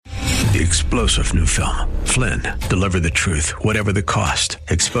the explosive new film, Flynn, Deliver the Truth, Whatever the Cost,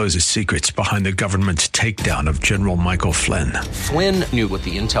 exposes secrets behind the government's takedown of General Michael Flynn. Flynn knew what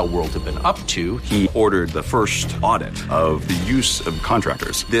the intel world had been up to. He ordered the first audit of the use of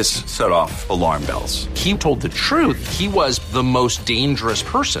contractors. This set off alarm bells. He told the truth. He was the most dangerous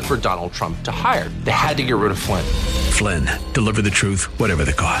person for Donald Trump to hire. They had to get rid of Flynn. Flynn, Deliver the Truth, Whatever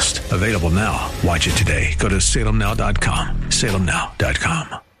the Cost. Available now. Watch it today. Go to salemnow.com.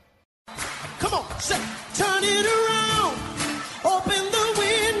 salemnow.com. Come on, say, turn it around. Open the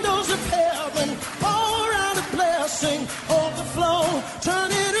windows of heaven. Pour out a blessing, overflow.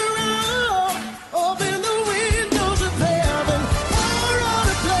 Turn it around. Open the windows of heaven. Pour out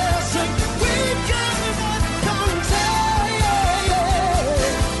a blessing. We've got what comes.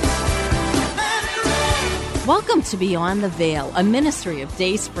 Welcome to Beyond the Veil, a ministry of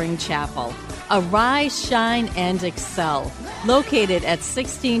Day Spring Chapel. Arise, shine, and excel. Located at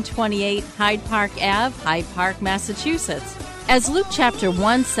 1628 Hyde Park Ave, Hyde Park, Massachusetts. As Luke chapter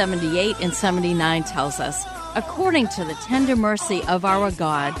 178 and 79 tells us, according to the tender mercy of our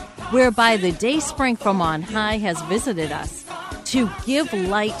God, whereby the day spring from on high has visited us, to give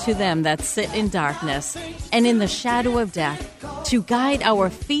light to them that sit in darkness and in the shadow of death, to guide our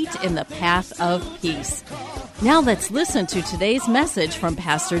feet in the path of peace. Now let's listen to today's message from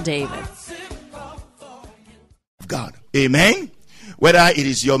Pastor David. God. Amen. Whether it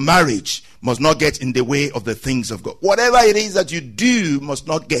is your marriage must not get in the way of the things of God. Whatever it is that you do must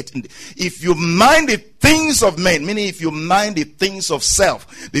not get in. If you mind the things of men, meaning if you mind the things of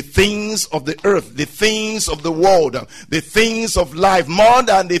self, the things of the earth, the things of the world, the things of life, more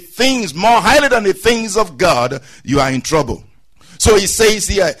highly than the things of God, you are in trouble. So he says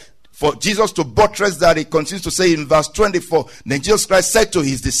here, for Jesus to buttress that, he continues to say in verse 24, then Jesus Christ said to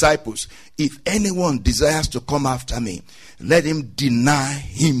his disciples, if anyone desires to come after me, let him deny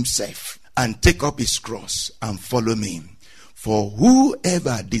himself and take up his cross and follow me. For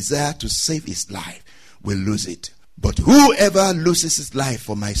whoever desires to save his life will lose it. But whoever loses his life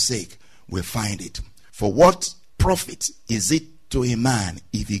for my sake will find it. For what profit is it to a man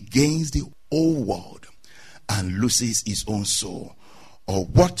if he gains the whole world and loses his own soul? Or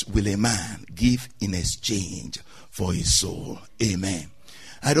what will a man give in exchange for his soul? Amen.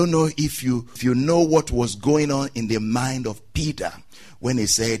 I don't know if you know what was going on in the mind of Peter when he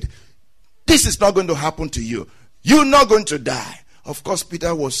said, this is not going to happen to you. You're not going to die. Of course,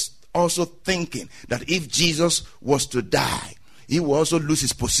 Peter was also thinking that if Jesus was to die, he would also lose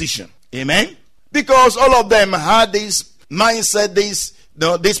his position. Amen. Because all of them had this mindset,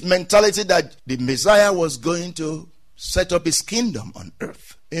 this mentality that the Messiah was going to set up his kingdom on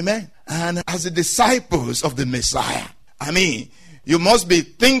earth. Amen. And as the disciples of the Messiah, you must be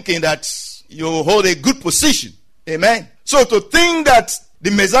thinking that you hold a good position. Amen. So to think that the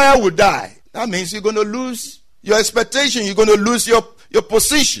Messiah will die, that means you're going to lose your expectation. You're going to lose your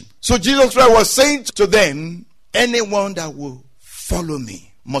position. So Jesus Christ was saying to them, anyone that will follow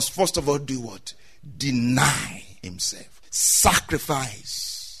me must first of all do what? Deny himself.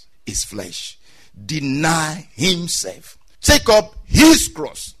 Sacrifice his flesh. Deny himself. Take up his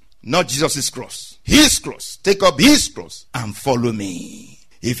cross. Not Jesus' cross. His cross. Take up his cross and follow me.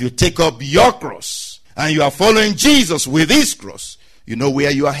 If you take up your cross and you are following Jesus with his cross, you know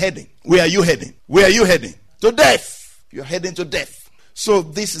where you are heading. Where are you heading? Where are you heading? To death. You're heading to death. So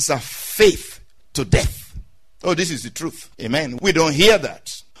this is a faith to death. Oh, this is the truth. Amen. We don't hear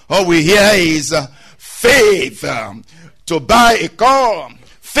that. All we hear is faith to buy a car.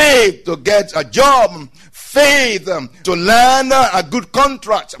 Faith to get a job. Faith to land a good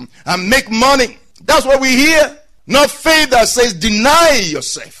contract and make money. That's what we hear. Not faith that says deny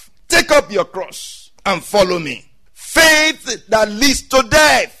yourself. Take up your cross and follow me. Faith that leads to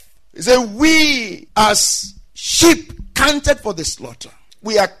death. He said, we as sheep counted for the slaughter.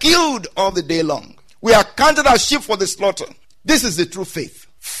 We are killed all the day long. We are counted as sheep for the slaughter. This is the true faith.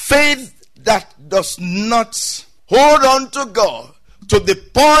 Faith that does not hold on to God to the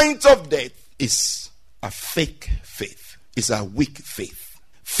point of death is a fake faith. It's a weak faith.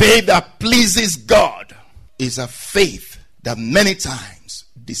 Faith that pleases God is a faith that many times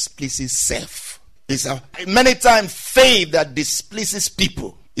displeases self. It's many times faith that displeases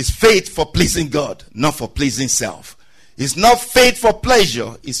people. It's faith for pleasing God, not for pleasing self. It's not faith for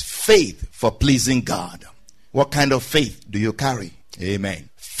pleasure. It's faith for pleasing God. What kind of faith do you carry? Amen.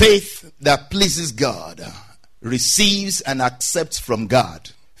 Faith that pleases God receives and accepts from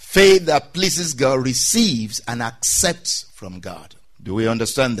God. Faith that pleases God receives and accepts from God. Do we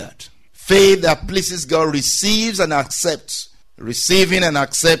understand that? Faith that pleases God receives and accepts. Receiving and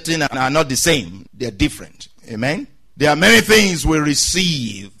accepting are not the same. They're different. Amen? There are many things we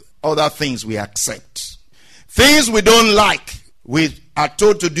receive Other things we accept. Things we don't like, we are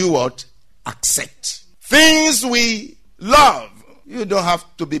told to do what? Accept. Things we love, you don't have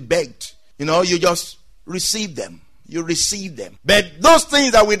to be begged. You just receive them. You receive them. But those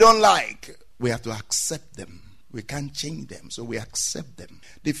things that we don't like, we have to accept them. We can't change them, so we accept them.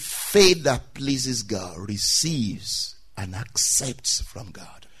 The faith that pleases God receives and accepts from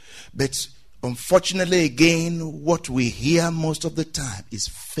God. But unfortunately, again, what we hear most of the time is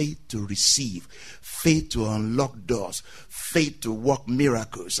faith to receive, faith to unlock doors, faith to work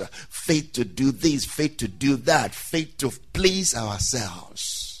miracles, faith to do this, faith to do that, faith to please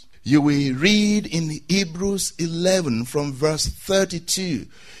ourselves. You will read in Hebrews 11 from verse 32.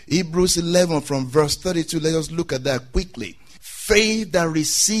 Hebrews 11 from verse 32. Let us look at that quickly. Faith that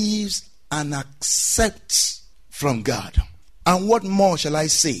receives and accepts from God. And what more shall I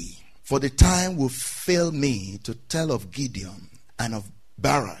say? For the time will fail me to tell of Gideon and of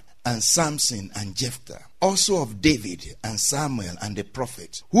Barak and Samson and Jephthah, also of David and Samuel and the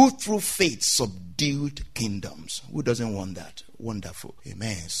prophets, who through faith subdued kingdoms. Who doesn't want that? Wonderful.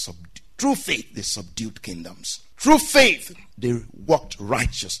 Amen. Through faith they subdued kingdoms. Through faith they worked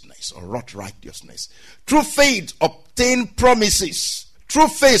righteousness or wrought righteousness. Through faith obtained promises. Through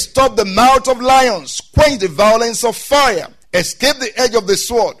faith stopped the mouth of lions, quenched the violence of fire, escaped the edge of the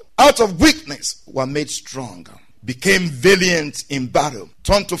sword, out of weakness were made strong, became valiant in battle,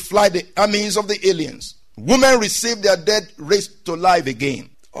 turned to flight the armies of the aliens. Women received their dead raised to life again.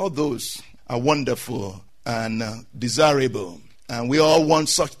 All those are wonderful and desirable, and we all want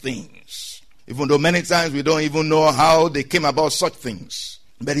such things, even though many times we don't even know how they came about such things.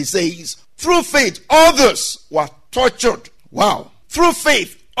 But he says, through faith others were tortured. Wow. Through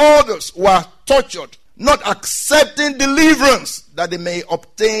faith others were tortured, not accepting deliverance that they may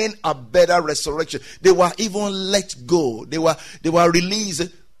obtain a better resurrection. They were even let go. They were released.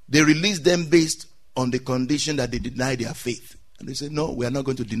 They released them based on the condition that they deny their faith. And they said, no, we are not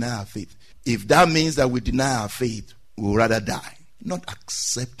going to deny our faith. If that means that we deny our faith, we will rather die. Not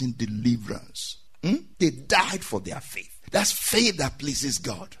accepting deliverance. They died for their faith. That's faith that pleases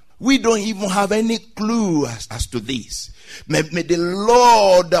God. We don't even have any clue as to this. May the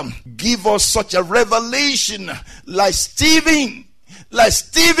Lord give us such a revelation like Stephen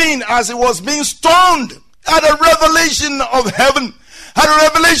as he was being stoned, had a revelation of heaven, had a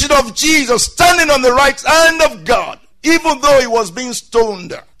revelation of Jesus standing on the right hand of God, even though he was being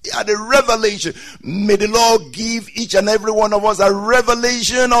stoned. He had a revelation. May the Lord give each and every one of us a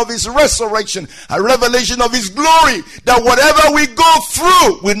revelation of his resurrection, a revelation of his glory, that whatever we go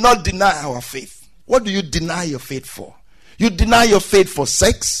through will not deny our faith. What do you deny your faith for? You deny your faith for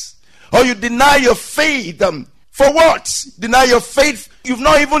sex? Or you deny your faith for what? Deny your faith. You've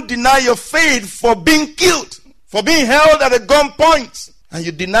not even denied your faith for being killed, for being held at a gunpoint. And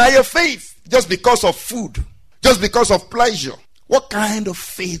you deny your faith just because of food, just because of pleasure. What kind of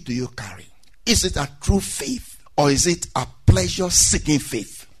faith do you carry? Is it a true faith, or is it a pleasure-seeking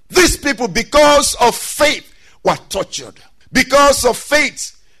faith? These people, because of faith, were tortured. Because of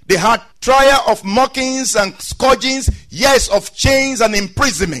faith, they had trial of mockings and scourgings, years of chains and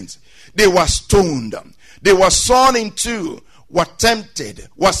imprisonment. They were stoned. They were sawn in two, were tempted,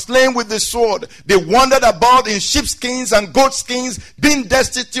 were slain with the sword. They wandered about in sheepskins and goatskins, being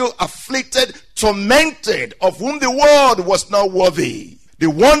destitute, afflicted, tormented, of whom the world was not worthy. They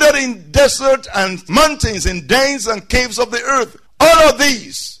wandered in desert and mountains, in dens and caves of the earth. All of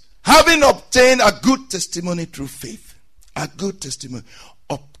these, having obtained a good testimony through faith. A good testimony.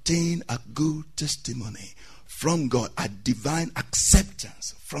 Obtain a good testimony from God. A divine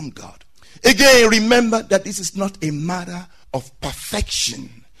acceptance from God. Again, remember that this is not a matter of perfection.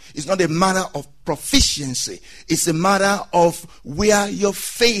 It's not a matter of proficiency. It's a matter of where your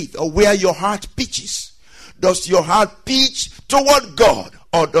faith or where your heart pitches. Does your heart pitch toward God,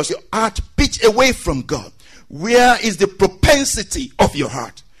 or does your heart pitch away from God? Where is the propensity of your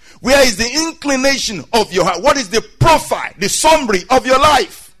heart? Where is the inclination of your heart? What is the profile, the summary of your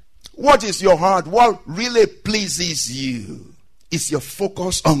life? What is your heart? What really pleases you? Is your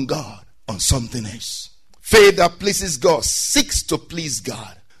focus on God, on something else? Faith that pleases God seeks to please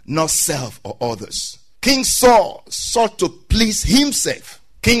God, not self or others. King Saul sought to please himself.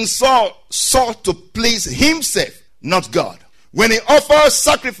 King Saul sought to please himself, not God. When he offered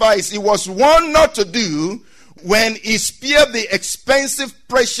sacrifice, he was warned not to do when he spared the expensive,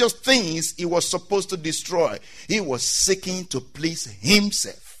 precious things he was supposed to destroy. He was seeking to please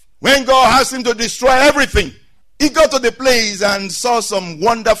himself. When God asked him to destroy everything, he got to the place and saw some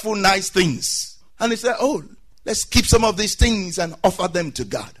wonderful, nice things. And he said, oh, let's keep some of these things and offer them to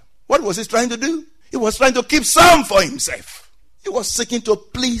God. What was he trying to do? He was trying to keep some for himself. He was seeking to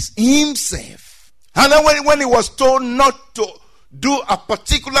please himself. And then when he was told not to do a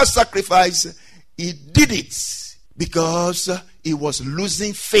particular sacrifice, he did it because he was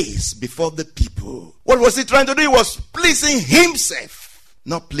losing face before the people. What was he trying to do? He was pleasing himself,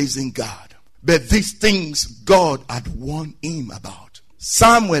 not pleasing God. But these things God had warned him about.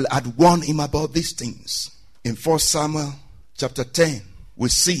 Samuel had warned him about these things. In 1 Samuel chapter 10, we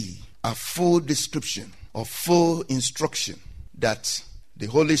see a full description or full instruction that the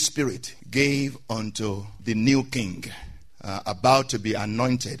Holy Spirit gave unto the new king, about to be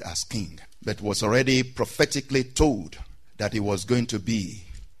anointed as king, but was already prophetically told that he was going to be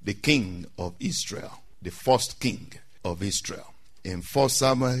the king of Israel, the first king of Israel. In 1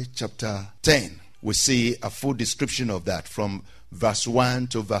 Samuel chapter 10, we see a full description of that from verse 1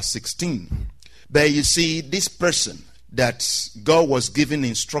 to verse 16. But you see, this person that God was giving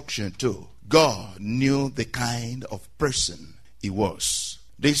instruction to, God knew the kind of person he was.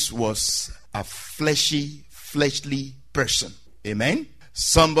 This was a fleshly person. Amen?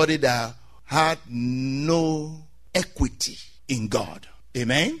 Somebody that had no equity in God.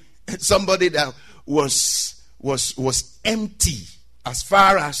 Amen? Somebody that was empty as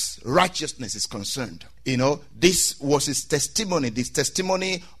far as righteousness is concerned. You know, this was his testimony, this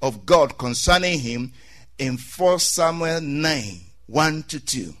testimony of God concerning him in 1 Samuel 9, 1 to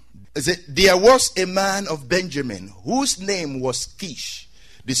 2. There was a man of Benjamin whose name was Kish,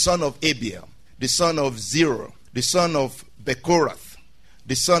 the son of Abiel, the son of Zerah, the son of Bechorath,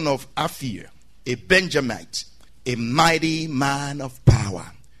 the son of Aphir, a Benjamite, a mighty man of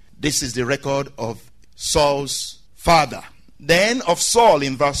power. This is the record of Saul's father. Then of Saul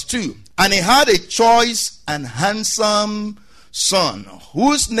in verse 2. And he had a choice and handsome son,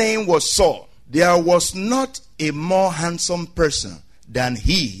 whose name was Saul. There was not a more handsome person than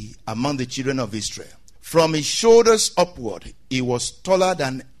he among the children of Israel. From his shoulders upward, he was taller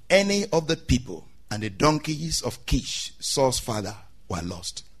than any of the people. And the donkeys of Kish, Saul's father, were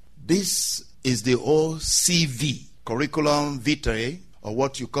lost. This is the old CV, curriculum vitae, or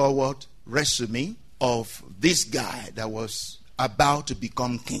what you call what? Resume of this guy that was about to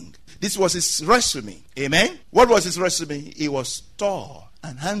become king. This was his resume. Amen? What was his resume? He was tall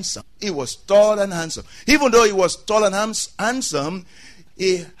and handsome. He was tall and handsome. Even though he was tall and handsome,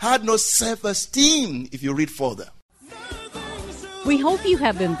 he had no self-esteem, if you read further. We hope you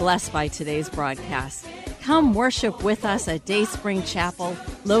have been blessed by today's broadcast. Come worship with us at Dayspring Chapel,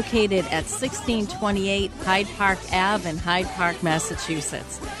 located at 1628 Hyde Park Ave in Hyde Park,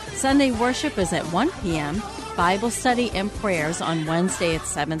 Massachusetts. Sunday worship is at 1 p.m., Bible study and prayers on Wednesday at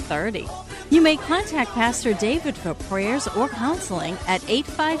 7:30. You may contact Pastor David for prayers or counseling at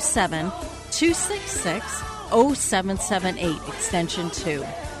 857-266-0778, extension 2.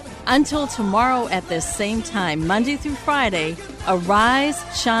 Until tomorrow at this same time, Monday through Friday, arise,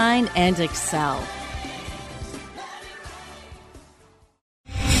 shine, and excel.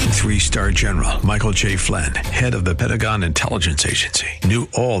 3-star General Michael J. Flynn, head of the Pentagon Intelligence Agency, knew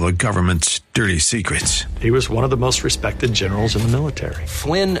all the government's dirty secrets. He was one of the most respected generals in the military.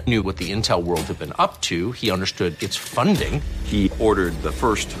 Flynn knew what the intel world had been up to. He understood its funding. He ordered the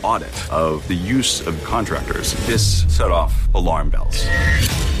first audit of the use of contractors. This set off alarm bells.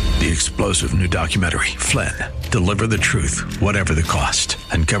 The explosive new documentary, Flynn, Deliver the Truth, Whatever the Cost,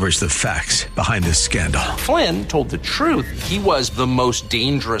 uncovers the facts behind this scandal. Flynn told the truth. He was the most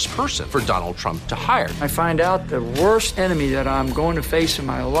dangerous person for Donald Trump to hire. I find out the worst enemy that I'm going to face in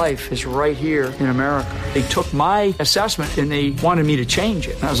my life is right here in America. They took my assessment and they wanted me to change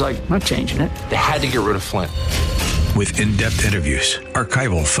it. And I was like, I'm not changing it. They had to get rid of Flynn. With in-depth interviews,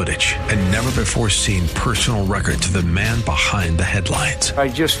 archival footage, and never-before-seen personal records of the man behind the headlines. I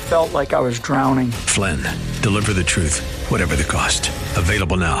just felt like I was drowning. Flynn, Deliver the Truth, Whatever the Cost.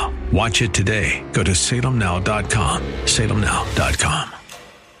 Available now. Watch it today. Go to salemnow.com. salemnow.com.